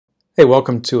Hey,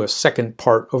 welcome to a second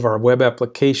part of our web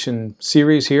application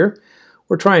series here.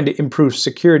 We're trying to improve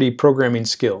security programming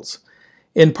skills.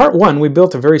 In part one, we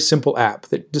built a very simple app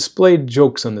that displayed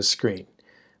jokes on the screen.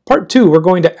 Part two, we're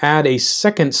going to add a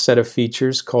second set of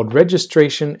features called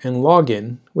registration and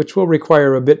login, which will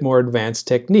require a bit more advanced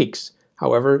techniques,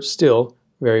 however, still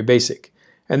very basic.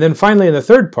 And then finally, in the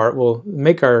third part, we'll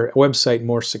make our website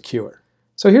more secure.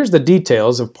 So here's the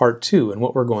details of part two and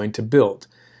what we're going to build.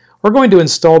 We're going to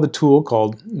install the tool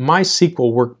called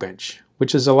MySQL Workbench,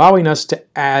 which is allowing us to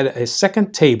add a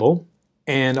second table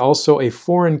and also a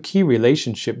foreign key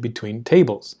relationship between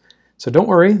tables. So don't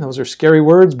worry, those are scary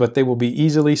words, but they will be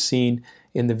easily seen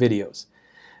in the videos.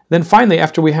 Then finally,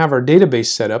 after we have our database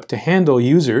set up to handle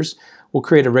users, we'll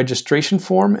create a registration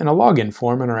form and a login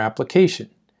form in our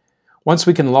application. Once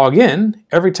we can log in,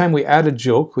 every time we add a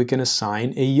joke, we can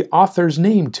assign an author's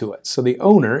name to it. So the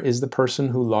owner is the person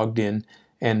who logged in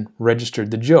and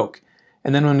registered the joke.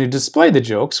 And then when we display the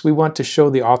jokes, we want to show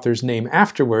the author's name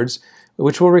afterwards,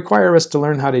 which will require us to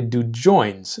learn how to do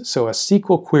joins. So a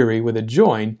SQL query with a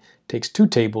join takes two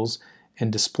tables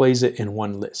and displays it in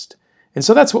one list. And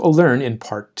so that's what we'll learn in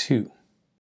part two.